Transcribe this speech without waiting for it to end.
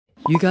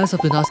You guys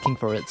have been asking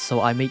for it,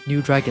 so I made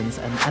new dragons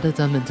and added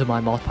them into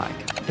my mod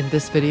pack. In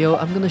this video,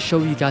 I'm gonna show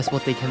you guys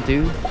what they can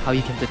do, how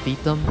you can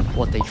defeat them,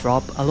 what they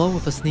drop, along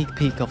with a sneak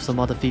peek of some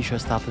other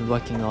features that I've been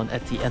working on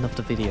at the end of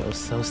the video,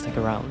 so stick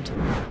around.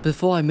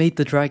 Before I made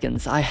the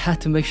dragons, I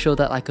had to make sure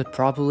that I could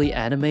properly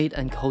animate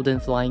and code in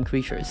flying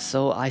creatures,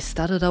 so I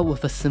started out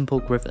with a simple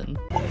griffin.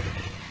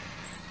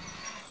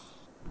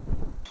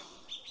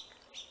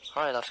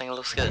 Alright, I think it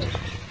looks good.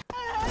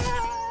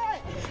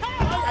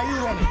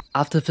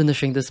 After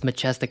finishing this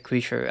majestic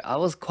creature, I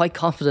was quite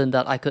confident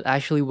that I could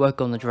actually work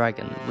on the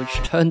dragon, which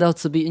turned out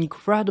to be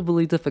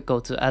incredibly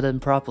difficult to add in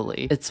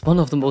properly. It's one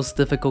of the most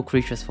difficult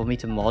creatures for me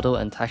to model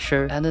and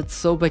texture, and it's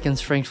so big and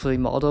strangely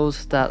modeled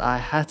that I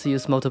had to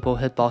use multiple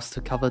hitboxes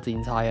to cover the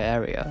entire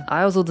area.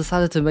 I also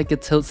decided to make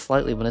it tilt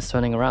slightly when it's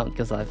turning around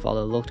because I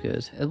thought it looked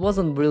good. It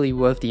wasn't really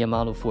worth the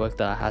amount of work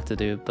that I had to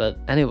do, but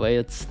anyway,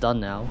 it's done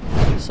now.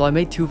 So I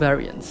made two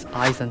variants,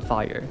 ice and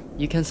fire.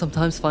 You can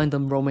sometimes find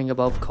them roaming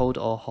above cold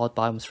or hot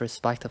biomes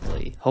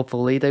respectively.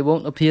 Hopefully they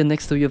won't appear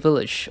next to your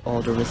village,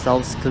 or the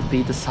results could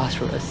be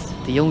disastrous.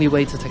 The only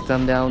way to take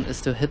them down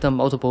is to hit them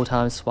multiple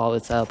times while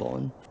it's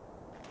airborne.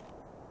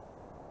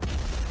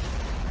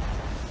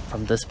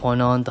 From this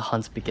point on, the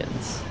hunt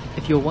begins.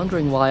 If you're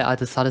wondering why I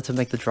decided to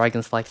make the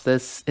dragons like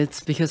this,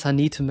 it's because I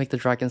need to make the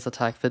dragons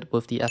attack fit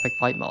with the epic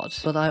fight mod.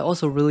 But I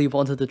also really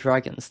wanted the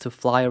dragons to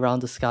fly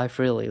around the sky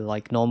freely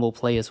like normal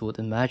players would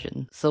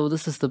imagine. So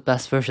this is the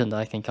best version that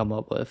I can come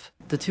up with.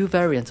 The two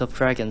variants of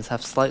dragons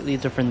have slightly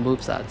different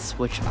movesets,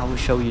 which I will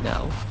show you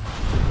now.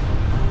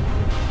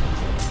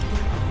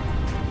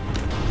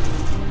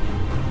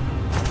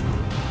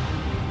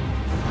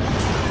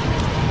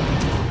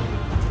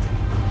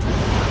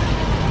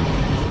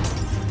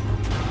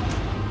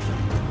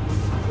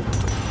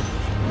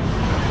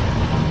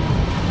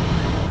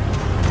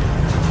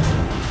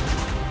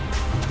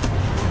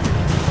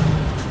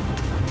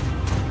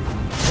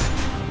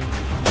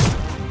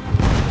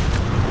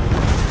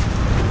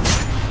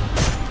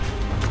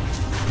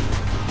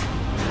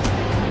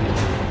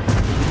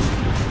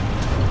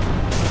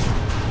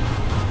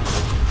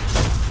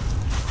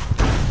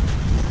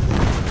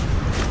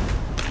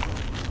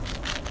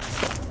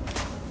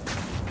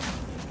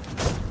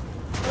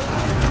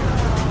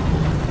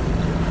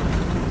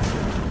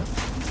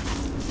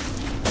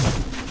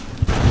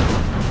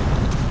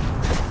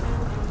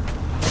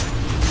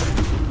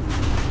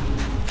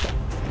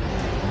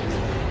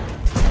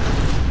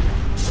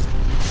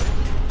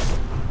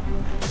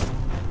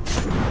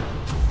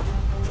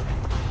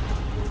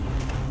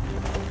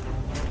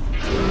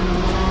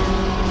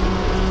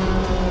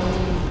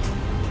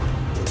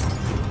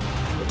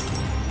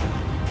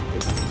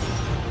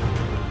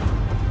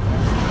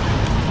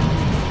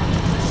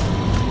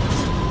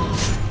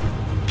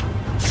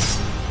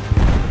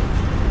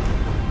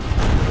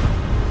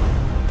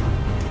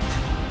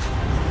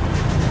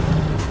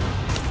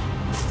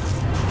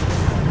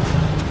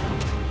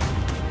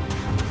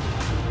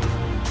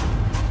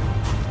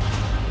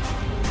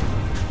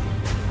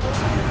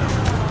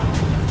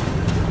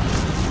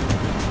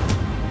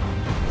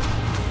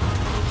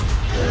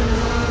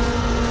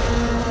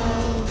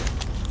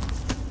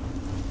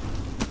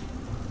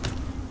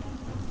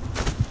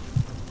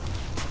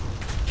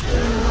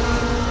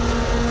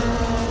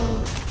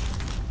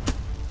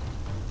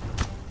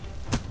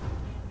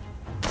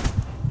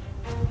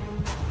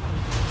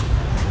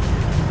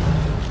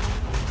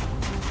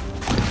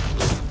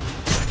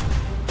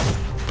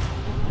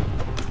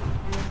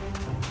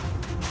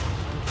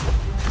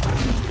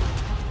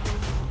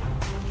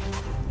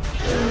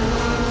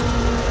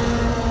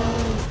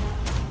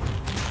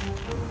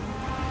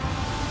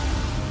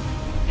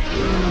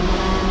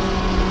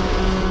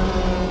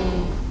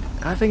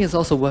 I think it's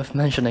also worth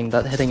mentioning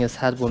that hitting his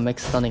head will make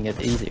stunning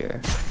it easier.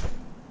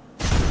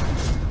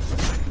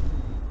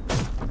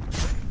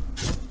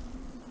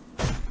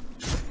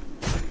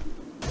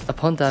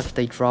 Upon death,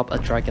 they drop a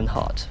dragon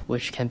heart,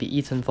 which can be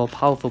eaten for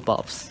powerful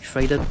buffs,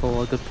 traded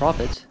for a good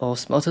profit, or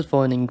smelted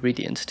for an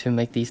ingredient to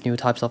make these new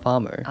types of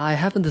armor. I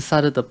haven't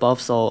decided the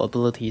buffs or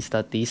abilities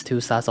that these two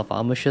sets of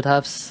armor should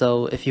have,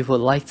 so if you would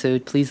like to,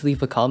 please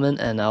leave a comment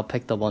and I'll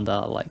pick the one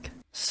that I like.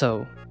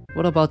 So,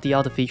 what about the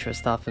other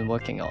features that I've been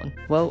working on?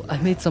 Well, I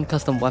made some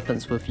custom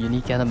weapons with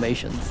unique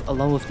animations,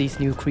 along with these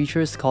new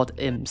creatures called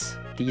imps.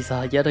 These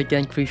are yet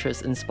again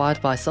creatures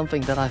inspired by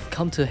something that I've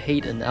come to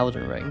hate in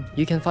Elden Ring.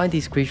 You can find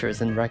these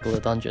creatures in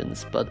regular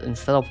dungeons, but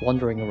instead of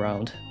wandering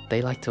around,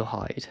 they like to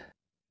hide.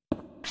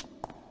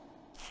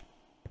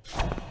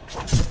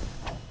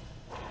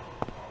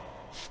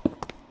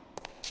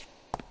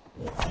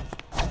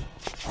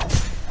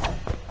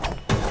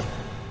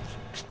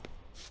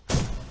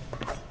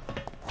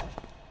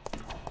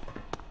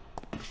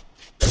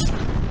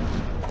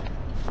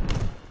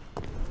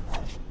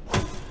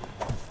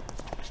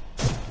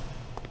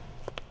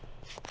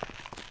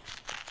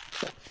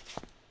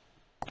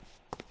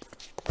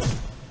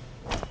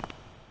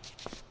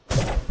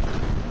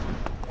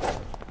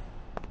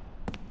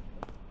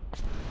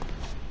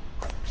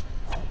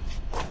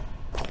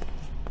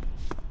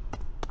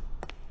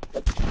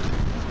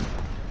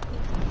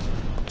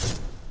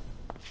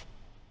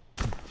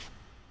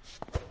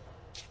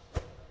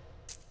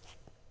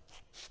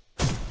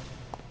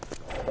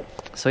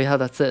 So yeah,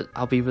 that's it.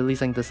 I'll be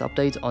releasing this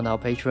update on our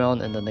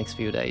Patreon in the next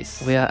few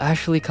days. We are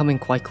actually coming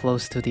quite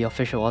close to the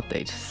official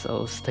update,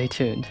 so stay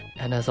tuned.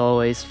 And as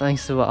always,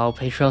 thanks to our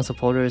Patreon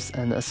supporters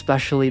and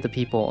especially the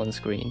people on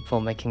screen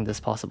for making this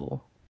possible.